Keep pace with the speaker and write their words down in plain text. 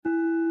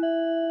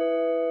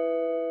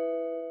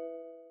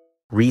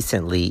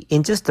Recently,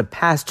 in just the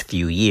past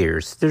few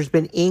years, there's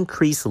been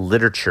increased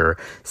literature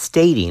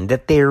stating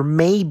that there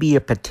may be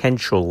a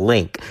potential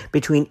link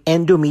between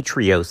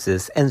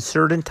endometriosis and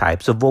certain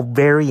types of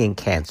ovarian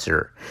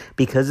cancer.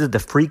 Because of the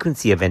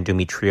frequency of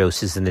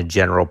endometriosis in the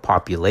general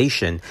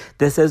population,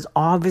 this has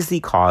obviously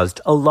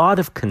caused a lot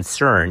of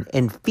concern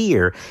and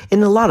fear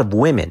in a lot of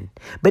women.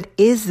 But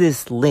is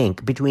this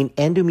link between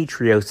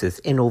endometriosis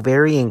and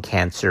ovarian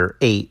cancer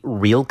a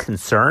real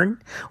concern?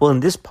 Well,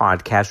 in this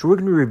podcast, we're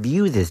going to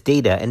review this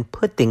data and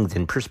put things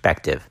in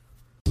perspective.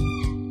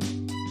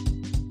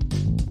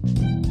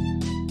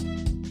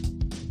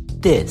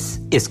 This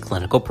is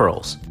Clinical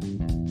Pearls.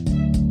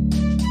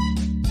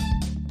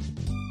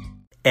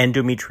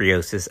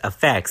 Endometriosis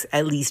affects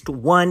at least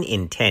 1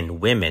 in 10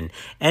 women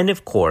and,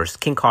 of course,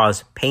 can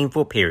cause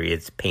painful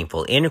periods,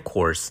 painful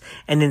intercourse,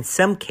 and in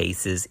some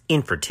cases,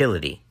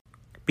 infertility.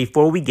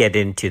 Before we get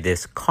into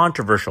this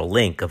controversial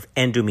link of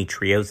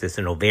endometriosis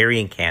and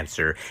ovarian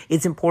cancer,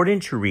 it's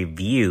important to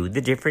review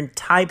the different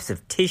types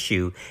of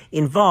tissue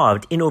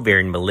involved in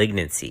ovarian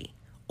malignancy.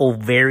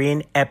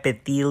 Ovarian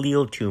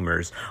epithelial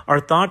tumors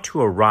are thought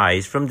to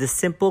arise from the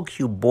simple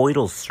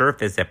cuboidal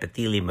surface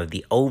epithelium of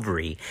the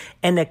ovary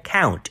and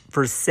account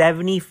for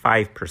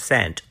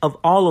 75% of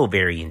all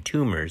ovarian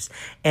tumors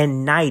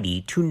and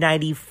 90 to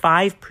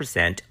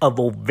 95% of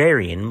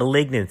ovarian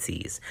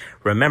malignancies.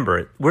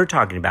 Remember, we're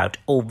talking about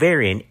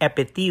ovarian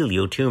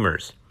epithelial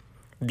tumors.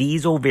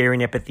 These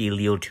ovarian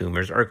epithelial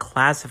tumors are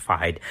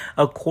classified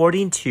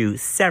according to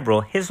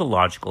several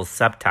histological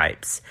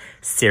subtypes: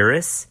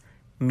 serous,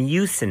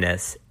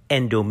 mucinous,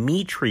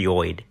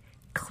 endometrioid,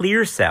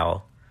 clear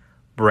cell,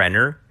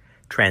 Brenner,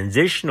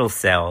 transitional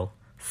cell,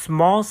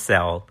 small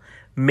cell,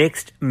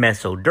 mixed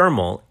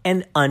mesodermal,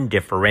 and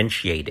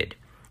undifferentiated.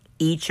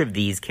 Each of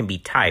these can be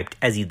typed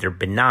as either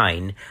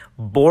benign,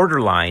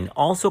 borderline,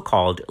 also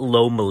called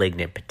low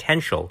malignant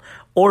potential,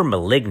 or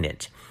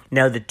malignant.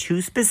 Now, the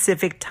two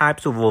specific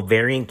types of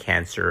ovarian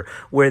cancer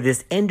where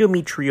this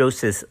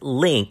endometriosis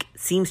link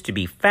seems to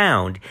be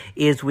found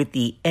is with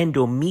the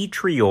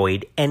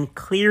endometrioid and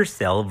clear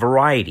cell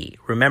variety.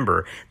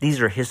 Remember, these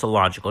are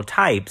histological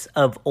types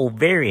of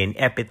ovarian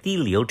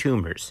epithelial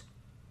tumors.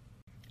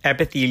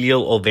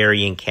 Epithelial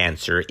ovarian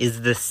cancer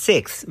is the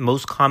 6th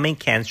most common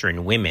cancer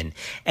in women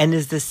and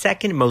is the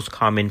 2nd most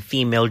common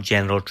female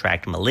genital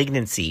tract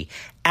malignancy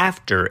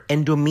after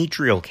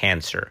endometrial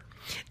cancer.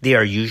 They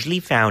are usually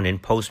found in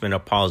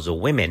postmenopausal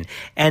women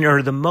and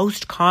are the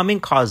most common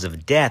cause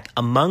of death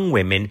among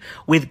women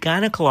with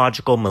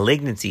gynecological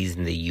malignancies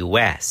in the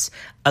U.S.,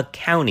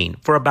 accounting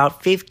for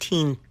about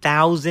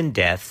 15,000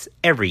 deaths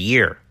every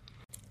year.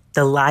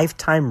 The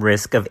lifetime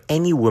risk of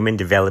any woman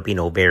developing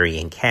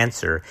ovarian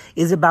cancer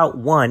is about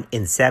 1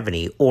 in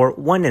 70 or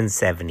 1 in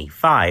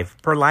 75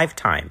 per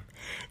lifetime.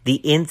 The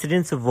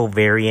incidence of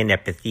ovarian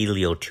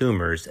epithelial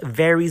tumors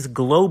varies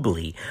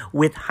globally,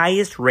 with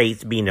highest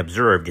rates being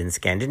observed in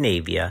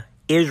Scandinavia,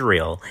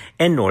 Israel,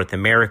 and North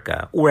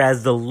America,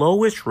 whereas the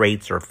lowest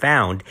rates are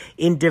found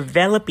in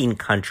developing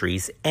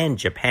countries and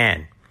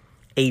Japan.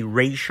 A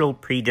racial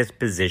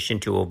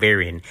predisposition to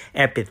ovarian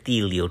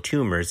epithelial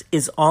tumors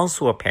is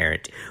also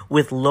apparent,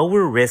 with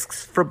lower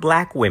risks for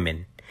Black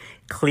women.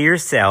 Clear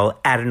cell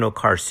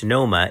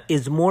adenocarcinoma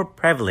is more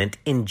prevalent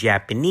in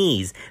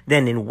Japanese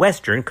than in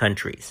Western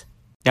countries.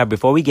 Now,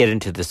 before we get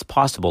into this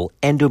possible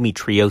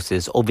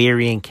endometriosis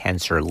ovarian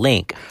cancer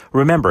link,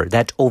 remember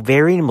that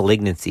ovarian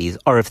malignancies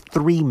are of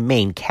 3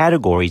 main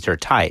categories or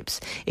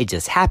types. It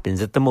just happens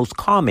that the most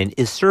common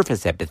is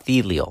surface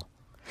epithelial.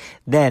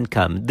 Then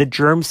come the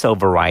germ cell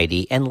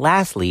variety, and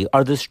lastly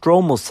are the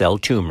stromal cell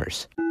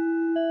tumors.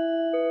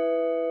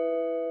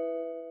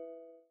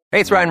 Hey,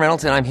 it's Ryan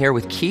Reynolds, and I'm here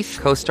with Keith,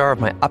 co-star of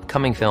my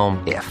upcoming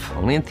film, If,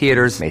 only in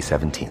theaters May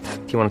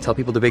 17th. Do you want to tell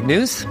people the big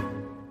news?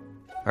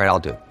 All right, I'll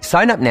do it.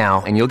 Sign up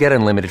now and you'll get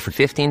unlimited for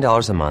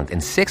 $15 a month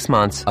and 6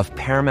 months of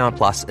Paramount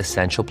Plus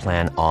Essential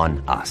Plan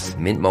on us.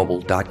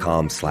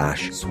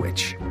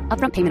 MintMobile.com/switch.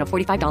 Upfront payment of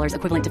 $45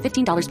 equivalent to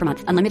 $15 per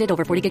month. Unlimited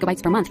over 40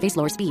 gigabytes per month. Face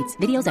lower speeds.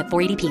 Videos at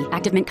 480p.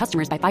 Active Mint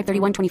customers by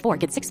 531.24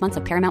 get 6 months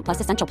of Paramount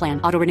Plus Essential Plan.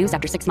 Auto renews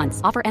after 6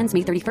 months. Offer ends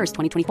May 31st,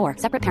 2024.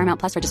 Separate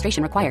Paramount Plus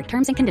registration required.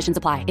 Terms and conditions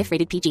apply if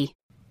rated PG.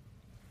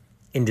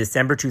 In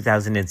December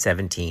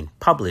 2017,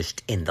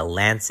 published in The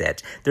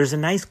Lancet, there's a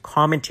nice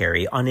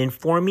commentary on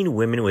informing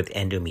women with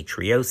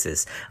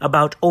endometriosis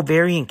about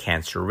ovarian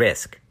cancer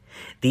risk.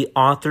 The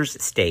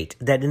authors state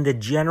that in the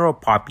general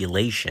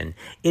population,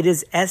 it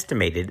is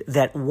estimated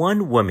that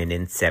 1 woman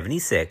in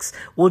 76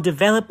 will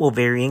develop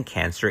ovarian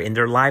cancer in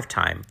their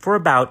lifetime, for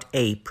about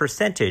a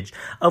percentage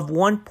of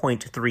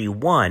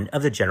 1.31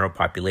 of the general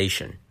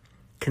population.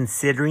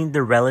 Considering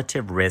the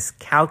relative risk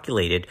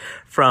calculated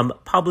from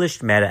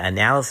published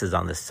meta-analysis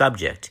on the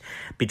subject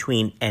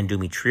between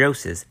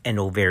endometriosis and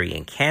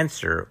ovarian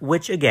cancer,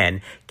 which again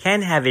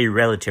can have a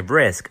relative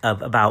risk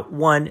of about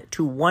 1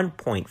 to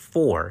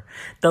 1.4,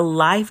 the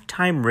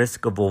lifetime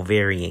risk of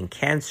ovarian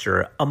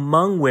cancer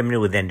among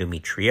women with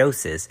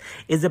endometriosis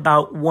is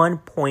about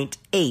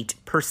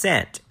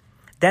 1.8%.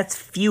 That's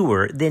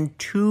fewer than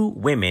 2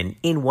 women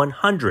in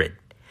 100.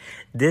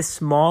 This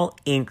small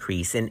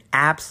increase in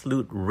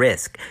absolute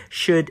risk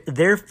should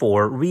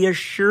therefore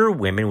reassure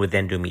women with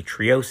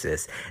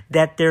endometriosis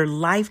that their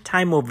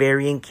lifetime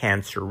ovarian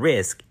cancer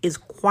risk is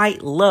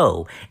quite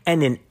low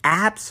and in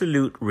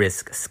absolute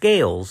risk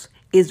scales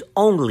is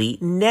only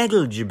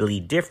negligibly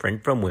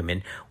different from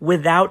women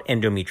without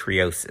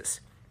endometriosis.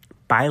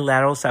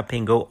 Bilateral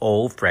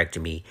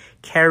salpingo-oophorectomy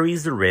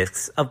carries the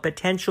risks of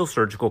potential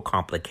surgical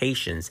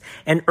complications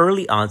and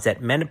early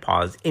onset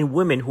menopause in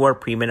women who are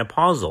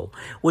premenopausal,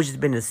 which has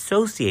been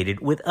associated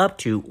with up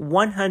to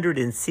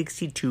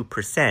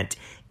 162%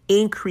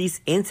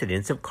 increased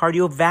incidence of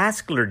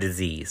cardiovascular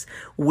disease,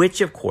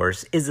 which of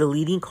course is a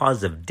leading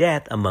cause of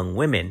death among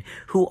women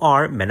who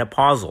are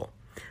menopausal.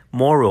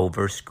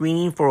 Moreover,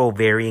 screening for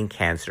ovarian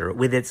cancer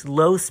with its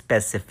low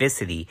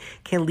specificity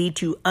can lead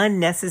to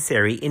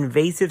unnecessary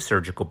invasive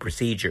surgical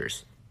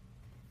procedures.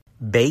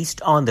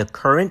 Based on the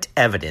current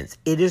evidence,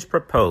 it is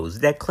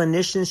proposed that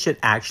clinicians should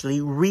actually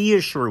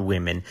reassure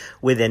women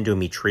with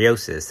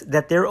endometriosis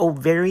that their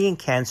ovarian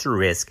cancer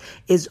risk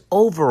is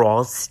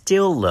overall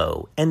still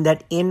low and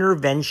that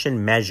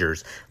intervention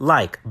measures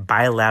like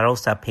bilateral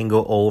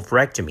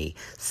salpingo-oophorectomy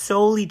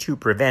solely to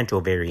prevent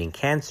ovarian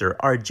cancer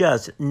are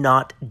just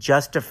not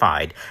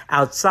justified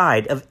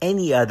outside of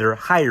any other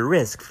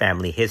high-risk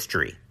family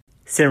history.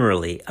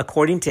 Similarly,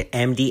 according to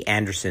MD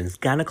Anderson's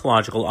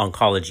Gynecological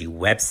Oncology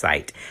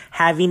website,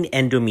 having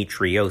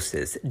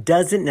endometriosis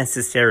doesn't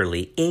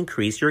necessarily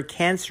increase your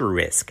cancer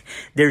risk.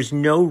 There's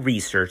no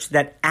research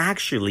that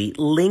actually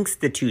links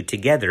the two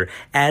together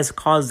as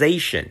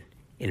causation.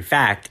 In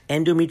fact,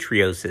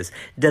 endometriosis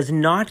does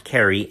not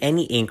carry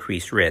any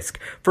increased risk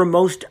for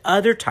most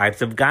other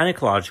types of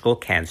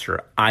gynecological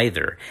cancer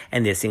either,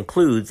 and this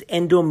includes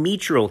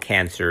endometrial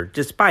cancer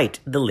despite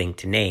the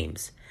linked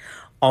names.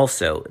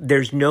 Also,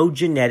 there's no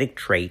genetic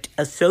trait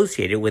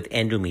associated with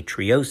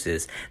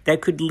endometriosis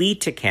that could lead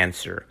to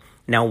cancer.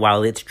 Now,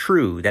 while it's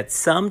true that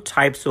some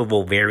types of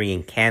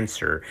ovarian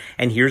cancer,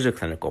 and here's a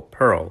clinical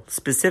pearl,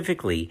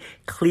 specifically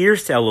clear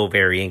cell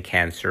ovarian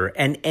cancer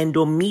and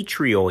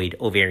endometrioid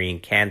ovarian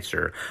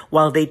cancer,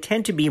 while they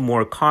tend to be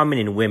more common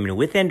in women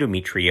with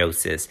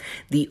endometriosis,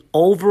 the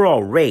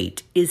overall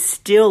rate is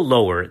still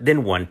lower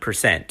than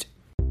 1%.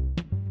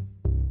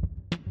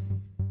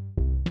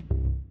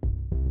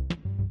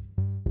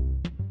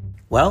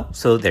 Well,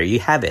 so there you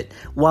have it.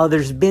 While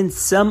there's been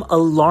some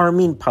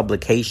alarming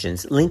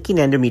publications linking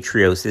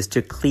endometriosis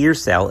to clear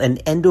cell and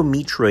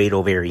endometrioid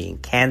ovarian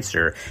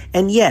cancer,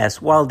 and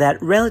yes, while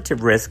that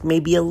relative risk may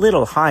be a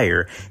little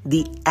higher,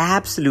 the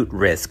absolute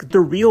risk, the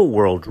real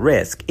world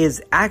risk,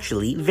 is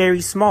actually very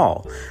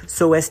small.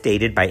 So as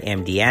stated by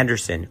MD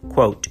Anderson,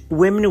 quote,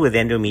 women with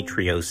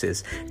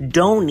endometriosis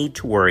don't need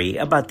to worry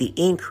about the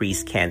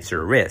increased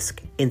cancer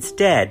risk.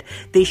 Instead,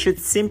 they should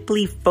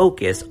simply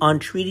focus on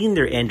treating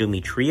their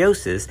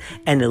endometriosis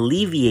and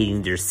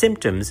alleviating their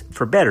symptoms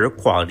for better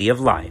quality of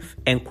life,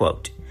 end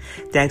quote.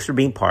 Thanks for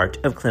being part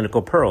of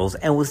Clinical Pearls,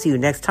 and we'll see you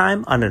next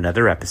time on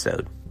another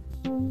episode.